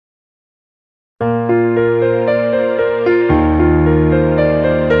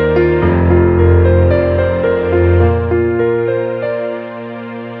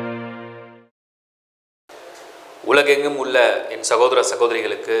சகோதர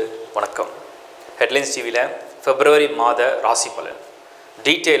சகோதரிகளுக்கு வணக்கம். ஹெட்லைன்ஸ் டிவியில் பிப்ரவரி மாத ராசி பலன்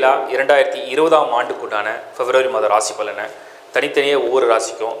டீட்டெயிலாக 2020ஆம் ஆண்டுக்குண்டான பிப்ரவரி மாத ராசி பலனை தனித்தனியாக ஒவ்வொரு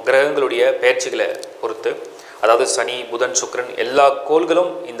ராசிக்கும் கிரகங்களுடைய பெயர்ச்சிகளை பொறுத்து, அதாவது சனி, புதன், சுக்கிரன் எல்லா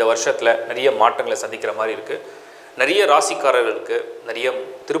கோள்களும் இந்த வருஷத்தில் நிறைய மாற்றங்களை சந்திக்கிற மாதிரி இருக்குது. நிறைய ராசிக்காரர்களுக்கு நிறைய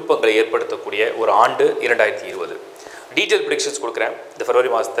திருப்பங்களை ஏற்படுத்தக்கூடிய ஒரு ஆண்டு 2020. டீட்டெயில் ப்ரிடிக்ஷன்ஸ் கொடுக்குறேன். இந்த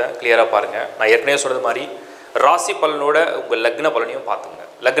பிப்ரவரி மாதத்தை கிளியராக பாருங்கள். நான் ஏற்கனவே சொன்னது மாதிரி ராசி பலனோட உங்கள் லக்ன பலனையும் பார்த்துங்க.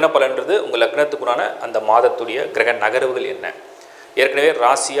 லக்ன பலன்றது உங்கள் லக்னத்துக்குண்டான அந்த மாதத்துடைய கிரக நகர்வுகள் என்ன. ஏற்கனவே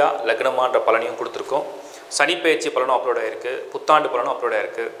ராசியாக லக்னமான்ற பலனையும் கொடுத்துருக்கோம். சனி பயிற்சி பலனும் அப்லோட் ஆகிருக்கு, புத்தாண்டு பலனும் அப்லோட்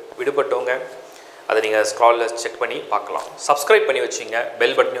ஆகிருக்கு. விடுபட்டவங்க அதை நீங்கள் ஸ்க்ராலில் செக் பண்ணி பார்க்கலாம். சப்ஸ்கிரைப் பண்ணி வச்சிங்க,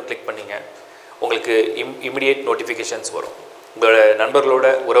 பெல் பட்டனையும் கிளிக் பண்ணிங்க. உங்களுக்கு இமிடியேட் நோட்டிஃபிகேஷன்ஸ் வரும். உங்களோட நண்பர்களோட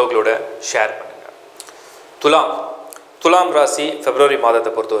உறவுகளோட ஷேர் பண்ணுங்கள். துலாம் ராசி பிப்ரவரி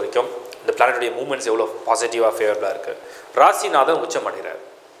மாதத்தை பொறுத்த வரைக்கும் இந்த பிளானட்டுடைய மூவ்மெண்ட்ஸ் எவ்வளோ பாசிட்டிவாக ஃபேவரபுளாக இருக்குது. ராசிநாதன் உச்சம் அடைகிறார்.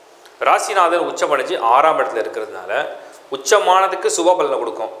 ராசிநாதன் உச்சம் அடைஞ்சு 6ஆம் இடத்துல இருக்கிறதுனால உச்சமானதுக்கு சுப பலனை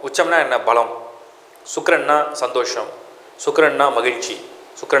கொடுக்கும். உச்சம்னா என்ன? பலம். சுக்கிரன்னா சந்தோஷம், சுக்கிரன்னா மகிழ்ச்சி,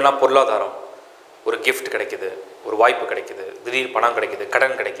 சுக்கிரன்னா பொருளாதாரம். ஒரு கிஃப்ட் கிடைக்குது, ஒரு வாய்ப்பு கிடைக்குது, திடீர் பணம் கிடைக்குது,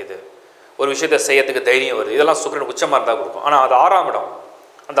 கடன் கிடைக்குது, ஒரு விஷயத்தை செய்யறதுக்கு தைரியம் வருது. இதெல்லாம் சுக்கிரன் உச்சமாக இருந்தால் கொடுக்கும். ஆனால் அது 6ஆம் இடம்.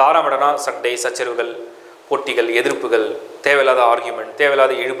 அந்த 6ஆம் இடம்னா சண்டை, சச்சரவுகள், போட்டிகள், எதிர்ப்புகள், தேவையில்லாத ஆர்கியூமெண்ட்,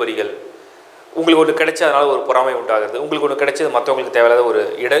 தேவையில்லாத இழுபறிகள். உங்களுக்கு ஒன்று கிடைச்சதுனால ஒரு பொறாமை உண்டாகிறது, உங்களுக்கு ஒன்று கிடைச்சது மற்றவங்களுக்கு தேவையில்லாத ஒரு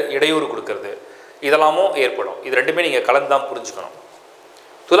இடையூறு கொடுக்கறது, இதெல்லாமும் ஏற்படும். இது ரெண்டுமே நீங்கள் கலந்து தான் புரிஞ்சுக்கணும்.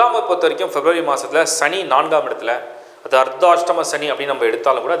 துலாமை பொறுத்த வரைக்கும் பிப்ரவரி மாதத்தில் சனி 4ஆம் இடத்துல, அது அர்த்தாஷ்டம சனி அப்படின்னு நம்ம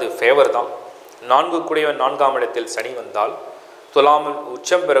எடுத்தாலும் கூட அது ஃபேவர் தான். 4 கூடியவன் 4ஆம் இடத்தில் சனி வந்தால் துலாமில்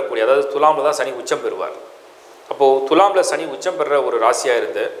உச்சம் பெறக்கூடிய, அதாவது துலாமில் தான் சனி உச்சம் பெறுவார். அப்போது துலாமில் சனி உச்சம் பெறுற ஒரு ராசியாக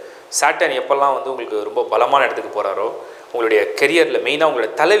இருந்து சாட்டர்ன் எப்போல்லாம் உங்களுக்கு ரொம்ப பலமான இடத்துக்கு போகிறாரோ, உங்களுடைய கெரியரில் மெயினாக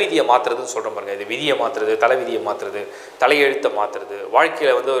உங்களுடைய தலைவிதியை மாற்றுறதுன்னு சொல்கிற பாருங்க. இது விதியை மாற்றுறது, தலைவிதியை மாற்றுறது, தலையெழுத்தை மாற்றுறது,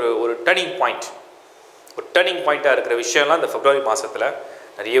 வாழ்க்கையில் ஒரு டர்னிங் பாயிண்ட்டாக இருக்கிற விஷயம்லாம் இந்த பிப்ரவரி மாதத்தில்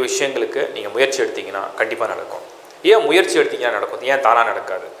நிறைய விஷயங்களுக்கு நீங்கள் முயற்சி எடுத்தீங்கன்னா கண்டிப்பாக நடக்கும். ஏன் முயற்சி எடுத்தீங்கன்னா நடக்கும், ஏன் தானாக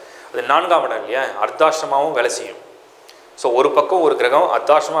நடக்காது? அது 4ஆம் இடம் இல்லையா, அர்த்தாஷ்டமாகவும் வேலை செய்யும். ஸோ ஒரு பக்கம் ஒரு கிரகம்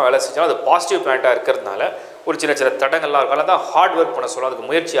அர்த்தாஷ்டமாக வேலை செஞ்சாலும் அது பாசிட்டிவ் பிளானட்டாக இருக்கிறதுனால ஒரு சின்ன சின்ன தடங்கள்லாம் இருக்கும். அதனால் தான் ஹார்ட் ஒர்க் பண்ண சொல்கிறோம், அதுக்கு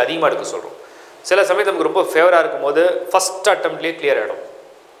முயற்சி அதிகமாக எடுக்க சொல்கிறோம். சில சமயத்தில் நமக்கு ரொம்ப ஃபேவராக இருக்கும்போது ஃபஸ்ட் அட்டம்ப்ட்லேயே கிளியர் ஆகிடும்.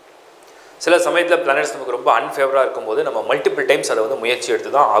 சில சமயத்தில் பிளானட்ஸ் நமக்கு ரொம்ப அன்ஃபேவராக இருக்கும்போது நம்ம மல்டிபிள் டைம்ஸ் அதை முயற்சி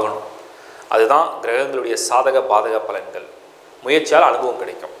எடுத்து தான் ஆகணும். அதுதான் கிரகங்களுடைய சாதக பாதக பலன்கள். முயற்சியால் அனுபவம்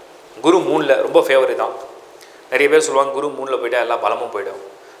கிடைக்கும். குரு 3ல் ரொம்ப ஃபேவரு தான். நிறைய பேர் சொல்லுவாங்க குரு 3ல் போய்ட்டால் எல்லாம் பலமும் போய்டும்.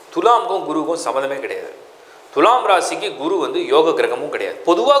 துலாமுக்கும் குருவுக்கும் சம்மந்தமே கிடையாது. துலாம் ராசிக்கு குரு யோக கிரகமும் கிடையாது.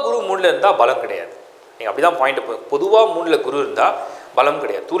 பொதுவாக குரு 3ல் இருந்தால் பலம் கிடையாது. நீங்கள் அப்படி தான் பாயிண்ட் போய், பொதுவாக 3ல் குரு இருந்தால் பலம்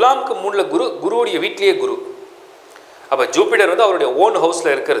கிடையாது. துலாமுக்கு 3ல் குருவுடைய வீட்லேயே குரு. அப்போ ஜூபிட்டர் அவருடைய ஓன்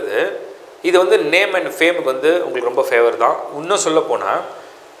ஹவுஸில் இருக்கிறது. இது நேம் அண்ட் ஃபேமுக்கு உங்களுக்கு ரொம்ப ஃபேவர் தான். இன்னும் சொல்ல போனால்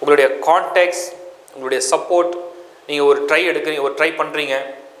உங்களுடைய கான்டாக்ட்ஸ், உங்களுடைய சப்போர்ட், நீங்கள் ஒரு ட்ரை எடுக்கிறீங்க, ஒரு ட்ரை பண்ணுறீங்க,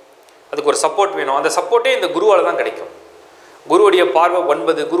 அதுக்கு ஒரு சப்போர்ட் வேணும். அந்த சப்போர்ட்டே இந்த குருவால் தான் கிடைக்கும். குருவுடைய பார்வை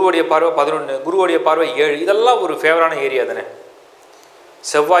 9, குருவுடைய பார்வை 11, குருவுடைய பார்வை 7, இதெல்லாம் ஒரு ஃபேவரான ஏரியா தானே.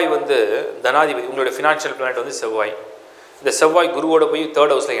 செவ்வாய் தனாதிபதி, உங்களுடைய ஃபினான்ஷியல் பிளானட் செவ்வாய். இந்த செவ்வாய் குருவோட போய்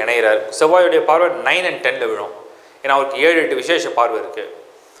 3rd ஹவுஸில் இணைகிறார். செவ்வாயுடைய பார்வை 9 and 10ல் விழும். ஏன்னா அவருக்கு 7-8 விசேஷ பார்வை இருக்குது.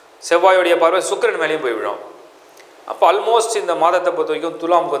 செவ்வாயுடைய பார்வை சுக்கிரன் மேலேயும் போய் விழும். அப்போ ஆல்மோஸ்ட் இந்த மாதத்தை பொறுத்த வரைக்கும்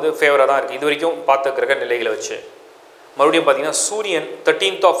துலாமுக்கு ஃபேவராக தான் இருக்குது. இது வரைக்கும் பார்த்த கிரக நிலைகளை வச்சு மறுபடியும் பார்த்தீங்கன்னா சூரியன்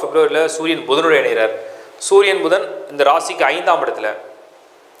 13th of February சூரியன் புதனோட இணைகிறார். சூரியன் புதன் இந்த ராசிக்கு 5ஆம் இடத்துல.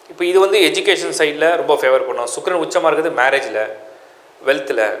 இப்போ இது எஜுகேஷன் சைடில் ரொம்ப ஃபேவர் பண்ணும். சுக்கிரன் உச்சமாக இருக்குது மேரேஜில்,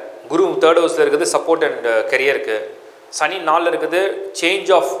 வெல்த்தில். குரு 3rd ஹவுஸில் இருக்குது சப்போர்ட் அண்ட் கெரியருக்கு. சனி 4ல் இருக்குது change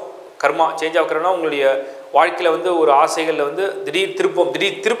of karma. Change of கர்மா உங்களுடைய வாழ்க்கையில் ஒரு ஆசைகளில் திடீர்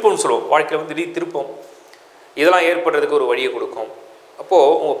திருப்பம்னு சொல்லுவோம். வாழ்க்கையில் திடீர் திருப்பம் இதெல்லாம் ஏற்படுறதுக்கு ஒரு வழியை கொடுக்கும்.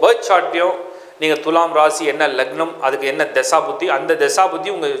 அப்போது உங்கள் பர்த் சார்ட்டையும் நீங்கள் துலாம் ராசி என்ன லக்னம், அதுக்கு என்ன தசா புத்தி, அந்த தசா புத்தி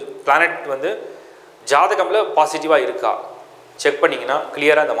உங்கள் பிளானட் ஜாதகமில் பாசிட்டிவாக இருக்கா செக் பண்ணிங்கன்னா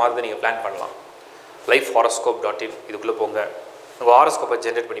கிளியராக அந்த மாதத்தை நீங்கள் பிளான் பண்ணலாம். lifehoroscope.in இதுக்குள்ளே போங்க. உங்கள் ஹாரோஸ்கோப்பை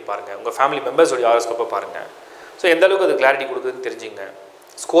ஜென்ரேட் பண்ணி பாருங்கள். உங்கள் ஃபேமிலி மெம்பர்ஸோடைய ஹாரோஸ்கோப்பை பாருங்கள். ஸோ எந்த அளவுக்கு அது கிளாரிட்டி கொடுக்குதுன்னு தெரிஞ்சுங்க.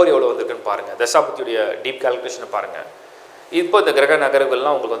 ஸ்கோர் எவ்வளோ வந்திருக்குன்னு பாருங்கள். தசாபுத்தியுடைய டீப் கால்குலேஷனை பாருங்கள். இப்போ இந்த கிரக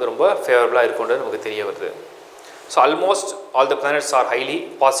நகர்வுகள்லாம் உங்களுக்கு ரொம்ப ஃபேவரபுளாக இருக்குன்றது நமக்கு தெரிய வருது. So almost all the planets R highly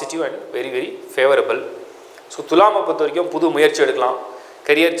positive and very very favourable. So துலாமை பொறுத்த வரைக்கும் புது முயற்சி எடுக்கலாம்,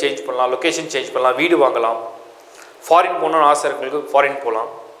 கெரியர் சேஞ்ச் பண்ணலாம், லொக்கேஷன் சேஞ்ச் பண்ணலாம், வீடு வாங்கலாம், ஃபாரின் போகணுன்னு ஆசை இருக்கிறவங்களுக்கு ஃபாரின் போகலாம்,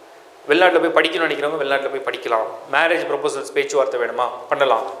 வெளிநாட்டில் போய் படிக்கணும்னு நினைக்கிறவங்க வெளிநாட்டில் போய் படிக்கலாம், மேரேஜ் ப்ரொபோசல்ஸ் பேச்சுவார்த்தை வேணுமா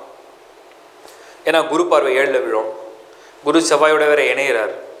பண்ணலாம். ஏன்னா குரு பார்வை 7ல் விழும். குரு செவ்வாயோட வேறு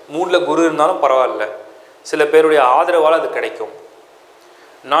இணைகிறார். 3ல் குரு இருந்தாலும் பரவாயில்ல, சில பேருடைய ஆதரவால் அது கிடைக்கும்.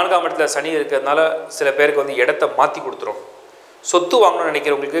 4ஆம் இடத்துல சனி இருக்கிறதுனால சில பேருக்கு இடத்த மாற்றி கொடுத்துரும். சொத்து வாங்கணும்னு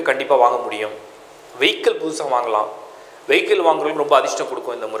நினைக்கிறவங்களுக்கு கண்டிப்பாக வாங்க முடியும். வெஹிக்கிள் புதுசாக வாங்கலாம். வெஹிக்கிள் வாங்குறவங்களுக்கு ரொம்ப அதிர்ஷ்டம்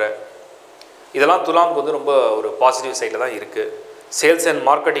கொடுக்கும் இந்த முறை. இதெல்லாம் துலாமுக்கு வந்து ரொம்ப ஒரு பாசிட்டிவ் சைடில் தான் இருக்குது. சேல்ஸ் அண்ட்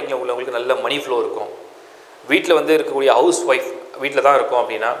மார்க்கெட்டிங்கில் உள்ளவங்களுக்கு நல்ல மணி ஃப்ளோ இருக்கும். வீட்டில் வந்து இருக்கக்கூடிய ஹவுஸ் ஒய்ஃப் வீட்டில் தான் இருக்கும்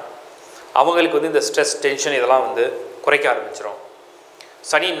அப்படின்னா அவங்களுக்கு வந்து இந்த ஸ்ட்ரெஸ் டென்ஷன் இதெல்லாம் வந்து குறைக்க ஆரம்பிச்சிடும்.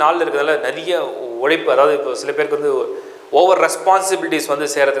 சனி நாளில் இருக்கிறதால நிறைய உழைப்பு, அதாவது இப்போ சில பேருக்கு வந்து ஓவர் ரெஸ்பான்சிபிலிட்டிஸ் வந்து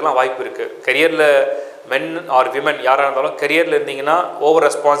செய்கிறதுக்குலாம் வாய்ப்பு இருக்குது. கரியரில் மென் ஆர் விமன் யாராக இருந்தாலும் கரியரில் இருந்தீங்கன்னா ஓவர்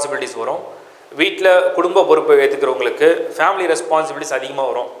ரெஸ்பான்சிபிலிட்டிஸ் வரும். வீட்டில் குடும்ப பொறுப்பை ஏற்றுக்கிறவங்களுக்கு ஃபேமிலி ரெஸ்பான்சிபிலிட்டிஸ் அதிகமாக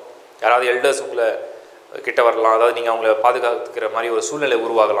வரும். யாராவது எல்டர்ஸ் உங்களை கிட்ட வரலாம், அதாவது நீங்கள் அவங்கள பாதுகாத்துக்கிற மாதிரி ஒரு சூழ்நிலை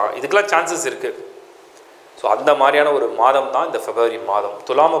உருவாகலாம். இதுக்கெல்லாம் சான்சஸ் இருக்குது. ஸோ அந்த மாதிரியான ஒரு மாதம் தான் இந்த பிப்ரவரி மாதம்.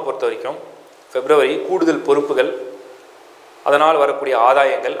 துலாமை பொறுத்த வரைக்கும் பிப்ரவரி கூடுதல் பொறுப்புகள், அதனால் வரக்கூடிய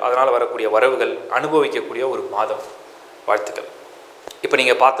ஆதாயங்கள், அதனால் வரக்கூடிய வரவுகள் அனுபவிக்கக்கூடிய ஒரு மாதம். வாழ்த்துக்கள். இப்போ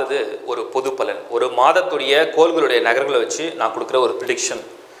நீங்கள் பார்த்தது ஒரு பொது பலன், ஒரு மாதத்துடைய கோள்களுடைய நகர்களை வச்சு நான் கொடுக்குற ஒரு ப்ரிடிக்ஷன்.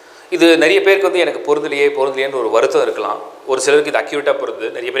 இது நிறைய பேருக்கு வந்து எனக்கு பொருந்தலையேன்னு ஒரு வருத்தம் இருக்கலாம். ஒரு சிலருக்கு இது அக்யூரேட்டாக பொருது.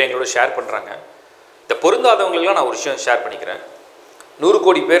 நிறைய பேர் எங்களோட ஷேர் பண்ணுறாங்க. இந்த பொருந்தாதவங்களுக்குலாம் நான் ஒரு விஷயம் ஷேர் பண்ணிக்கிறேன். 100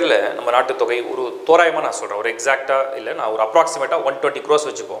 கோடி பேரில் நம்ம நாட்டு தொகை ஒரு தோராயமாக நான் சொல்கிறேன், ஒரு எக்ஸாக்டாக இல்லை, நான் ஒரு அப்ராக்சிமேட்டாக 120 crores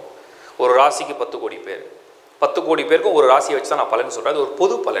வச்சுப்போம். ஒரு ராசிக்கு 10 கோடி பேர், 10 கோடி பேருக்கும் ஒரு ராசியை வச்சு தான் நான் பலன் சொல்கிறேன். அது ஒரு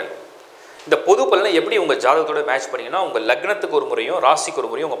பொது பலன். இந்த பொது பலனை எப்படி உங்கள் ஜாதகத்தோட மேட்ச் பண்ணிங்கன்னா உங்கள் லக்னத்துக்கு ஒரு முறையும் ராசிக்கு ஒரு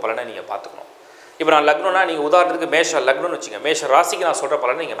முறையும் உங்கள் பலனை நீங்கள் பார்த்துக்கணும். இப்போ நான் லக்னம்னா நீங்கள் உதாரணத்துக்கு மேஷ லக்னம்னு வச்சுங்க, மேஷ ராசிக்கு நான் சொல்கிற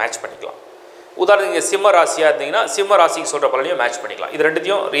பலனை நீங்கள் மேட்ச் பண்ணிக்கலாம். உதாரணத்துக்கு நீங்கள் சிம்ம ராசியாக இருந்தீங்கன்னா சிம்ம ராசிக்கு சொல்கிற பலனையும் மேட்ச் பண்ணிக்கலாம். இது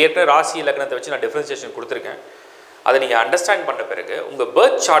ரெண்டுத்தையும் ஏற்கனவே ராசி லக்னத்தை வச்சு நான் டிஃப்ரென்சியேஷன் கொடுத்துருக்கேன். அதை நீங்கள் அண்டர்ஸ்டாண்ட் பண்ண பிறகு உங்கள்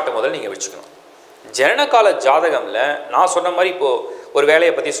பர்த் சார்ட்டை முதல்ல நீங்கள் வச்சுக்கணும். ஜனனகால ஜாதகமில் நான் சொன்ன மாதிரி இப்போது ஒரு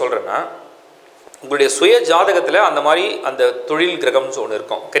வேலையை பற்றி சொல்கிறேன்னா உங்களுடைய சுய ஜாதகத்தில் அந்த மாதிரி அந்த தொழில் கிரகம்னு ஒன்று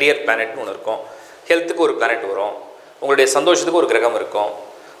இருக்கும், கரியர் பிளானட்னு ஒன்று இருக்கும், ஹெல்த்துக்கு ஒரு பிளானட் வரும், உங்களுடைய சந்தோஷத்துக்கு ஒரு கிரகம் இருக்கும்,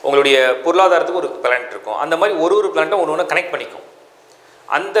 உங்களுடைய பொருளாதாரத்துக்கு ஒரு பிளானட் இருக்கும். அந்த மாதிரி ஒரு பிளானட்டும் ஒன்று கனெக்ட் பண்ணிக்கும்.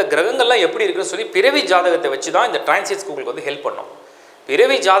 அந்த கிரகங்கள்லாம் எப்படி இருக்குன்னு சொல்லி பிறவி ஜாதகத்தை வச்சு தான் இந்த டிரான்சிட்ஸ்க்கு உங்களுக்கு வந்து ஹெல்ப் பண்ணும்.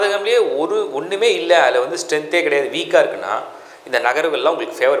 பிறவி ஜாதகம்லேயே ஒன்றுமே இல்லை, அதில் வந்து ஸ்ட்ரென்த்தே கிடையாது, வீக்காக இருக்குன்னா இந்த நகர்வுகள்லாம்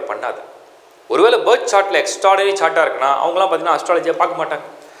உங்களுக்கு ஃபேவர் பண்ணாது. ஒருவேளை பர்த் சார்ட்டில் எக்ஸ்ட்ராடனரி சார்ட்டாக இருக்குன்னா அவங்களாம் பார்த்தீங்கன்னா அஸ்ட்ராலஜியாக பார்க்க மாட்டாங்க.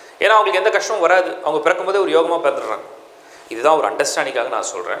 ஏன்னா அவங்களுக்கு எந்த கஷ்டமும் வராது, அவங்க பிறக்கும்போதே ஒரு யோகமாக பிறந்துடுறாங்க. இதுதான் ஒரு அண்டர்ஸ்டாண்டிங்காக நான்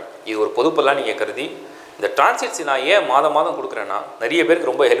சொல்கிறேன். இது ஒரு பொதுப்பெல்லாம் நீங்கள் கருதி இந்த டிரான்சிட்ஸ் நான் ஏன் மாதம் கொடுக்குறேன்னா நிறைய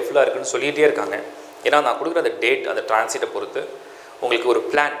பேருக்கு ரொம்ப ஹெல்ப்ஃபுல்லாக இருக்குன்னு சொல்லிகிட்டே இருக்காங்க. ஏன்னா நான் கொடுக்குற அந்த டேட், அந்த டிரான்சிட்டை பொறுத்து உங்களுக்கு ஒரு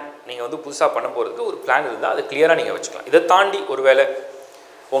பிளான், நீங்கள் வந்து புதுசாக பண்ண போகிறதுக்கு ஒரு பிளான் இருந்தால் அது கிளியராக நீங்கள் வச்சுக்கலாம். இதை தாண்டி ஒரு வேளை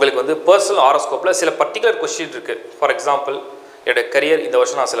உங்களுக்கு வந்து பர்சனல் ஹாரோஸ்கோப்பில் சில பர்டிகுலர் கொஸ்டின் இருக்குது. ஃபார் எக்ஸாம்பிள், என்னோடய கரியர் இந்த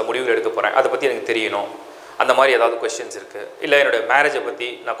வருஷம் நான் சில முடிவுகள் எடுக்க போகிறேன், அதை பற்றி எனக்கு தெரியணும், அந்த மாதிரி ஏதாவது கொஸ்டின்ஸ் இருக்குது. இல்லை என்னோடய மேரேஜை பற்றி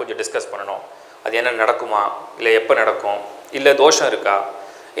நான் கொஞ்சம் டிஸ்கஸ் பண்ணணும், அது என்ன நடக்குமா, இல்லை எப்போ நடக்கும், இல்லை தோஷம் இருக்கா,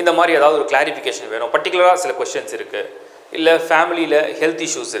 இந்த மாதிரி ஏதாவது ஒரு கிளாரிஃபிகேஷன் வேணும். பர்டிகுலராக சில கொஸ்டின்ஸ் இருக்குது. இல்லை ஃபேமிலியில் ஹெல்த்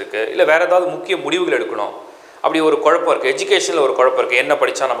இஷ்யூஸ் இருக்குது, இல்லை வேறு ஏதாவது முக்கிய முடிவுகள் எடுக்கணும், அப்படி ஒரு குழப்பம் இருக்குது. எஜுகேஷனில் ஒரு குழப்பம் இருக்குது, என்ன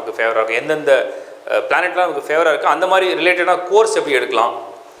படித்தா நமக்கு ஃபேவராக இருக்கும், எந்தெந்த பிளானட்லாம் நமக்கு ஃபேவராக இருக்குது, அந்த மாதிரி ரிலேட்டடாக கோர்ஸ் எப்படி எடுக்கலாம்,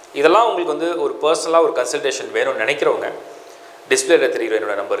 இதெல்லாம் உங்களுக்கு வந்து ஒரு பர்சனலாக ஒரு கன்சல்டேஷன் வேணும்னு நினைக்கிறவங்க டிஸ்பிளேயில் தெரிகிற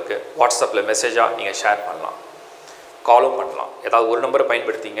என்னோடய நம்பருக்கு வாட்ஸ்அப்பில் மெசேஜாக நீங்கள் ஷேர் பண்ணலாம், காலும் பண்ணலாம். ஏதாவது ஒரு நம்பரை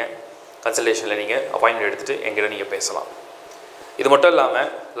பயன்படுத்திங்க, கன்சல்டேஷனில் நீங்கள் அப்பாயின்மெண்ட் எடுத்துகிட்டு எங்கிட்ட நீங்கள் பேசலாம். இது மட்டும் இல்லாமல்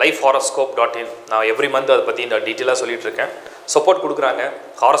lifehoroscope.in நான் எவ்ரி மந்த் அதை பற்றி நான் டீட்டெயிலாக சொல்லிகிட்ருக்கேன். சப்போர்ட் கொடுக்குறாங்க.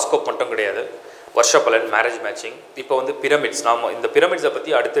 ஹாரோஸ்கோப் மட்டும் கிடையாது, வருஷ பலன், மேரேஜ் மேட்சிங், இப்போ வந்து பிரமிட்ஸ். நாம் இந்த பிரமிட்ஸை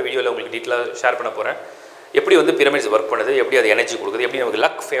பற்றி அடுத்த வீடியோவில் உங்களுக்கு டீட்டெயிலாக ஷேர் பண்ண போகிறேன். எப்படி வந்து பிரமிட்ஸ் ஒர்க் பண்ணுது, எப்படி அது எனர்ஜி கொடுக்குது, எப்படி நமக்கு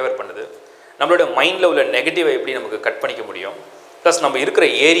லக் ஃபேவர் பண்ணுது, நம்மளோட மைண்டில் உள்ள நெகட்டிவை எப்படி நமக்கு கட் பண்ணிக்க முடியும், ப்ளஸ் நம்ம இருக்கிற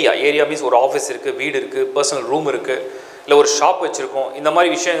ஏரியா மீன்ஸ் ஒரு ஆஃபீஸ் இருக்குது, வீடு இருக்குது, பர்சனல் ரூம் இருக்குது, இல்லை ஒரு ஷாப் வச்சுருக்கோம், இந்த மாதிரி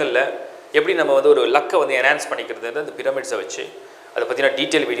விஷயங்களில் எப்படி நம்ம வந்து ஒரு லக்கை வந்து என்ஹான்ஸ் பண்ணிக்கிறது இந்த பிரமிட்ஸை வச்சு அதை பற்றின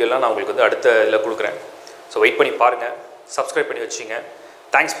டீட்டெயில் வீடியோலாம் நான் உங்களுக்கு வந்து அடுத்த இதில் கொடுக்குறேன். ஸோ வெயிட் பண்ணி பாருங்கள், சப்ஸ்கிரைப் பண்ணி வச்சுங்க.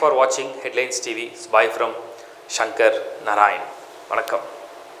 தேங்க்ஸ் ஃபார் வாட்சிங் headlines TV. Bye from Shankar Narayan. வணக்கம்.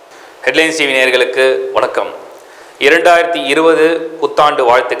 ஹெட்லைன்ஸ் டிவி நேயர்களுக்கு வணக்கம். 2020 புத்தாண்டு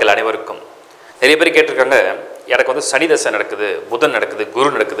வாழ்த்துக்கள் அனைவருக்கும். நிறைய பேர் கேட்டிருக்காங்க, எனக்கு வந்து சனி தசை நடக்குது, புதன் நடக்குது, குரு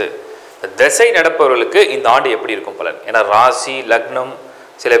நடக்குது, தசை நடப்பவர்களுக்கு இந்த ஆண்டு எப்படி இருக்கும் பலன்? ஏன்னா ராசி லக்னம்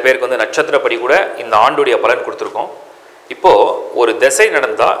சில பேருக்கு வந்து நட்சத்திரப்படி கூட இந்த ஆண்டுடைய பலன் கொடுத்துருக்கோம். இப்போது ஒரு திசை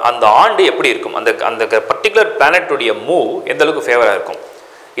நடந்தால் அந்த ஆண்டு எப்படி இருக்கும், அந்த பர்டிகுலர் பிளானட்டுடைய மூவ் எந்த அளவுக்கு ஃபேவராக இருக்கும்,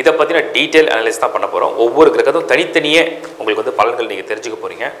 இதை பற்றின டீட்டெயில் அனலைஸ் தான் பண்ண போகிறோம். ஒவ்வொரு கிரகத்தும் தனித்தனியே உங்களுக்கு வந்து பலன்கள் நீங்கள் தெரிஞ்சுக்க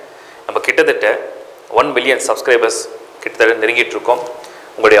போகிறீங்க. நம்ம கிட்டத்தட்ட 1 மில்லியன் சப்ஸ்கிரைபர்ஸ் கிட்டத்தட்ட நெருங்கிட்டு இருக்கோம்.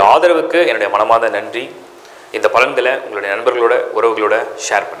 உங்களுடைய ஆதரவுக்கு என்னுடைய மனமார்ந்த நன்றி. இந்த பலன்களை உங்களுடைய நண்பர்களோட உறவுகளோட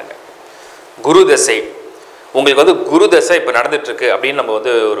ஷேர் பண்ணுங்கள். குரு தசை, உங்களுக்கு வந்து குரு தசை இப்போ நடந்துட்டுருக்கு அப்படின்னு நம்ம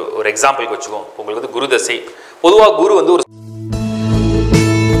வந்து ஒரு எக்ஸாம்பிளுக்கு வச்சுக்குவோம். உங்களுக்கு வந்து குரு தசை, பொதுவாக குரு வந்து ஒரு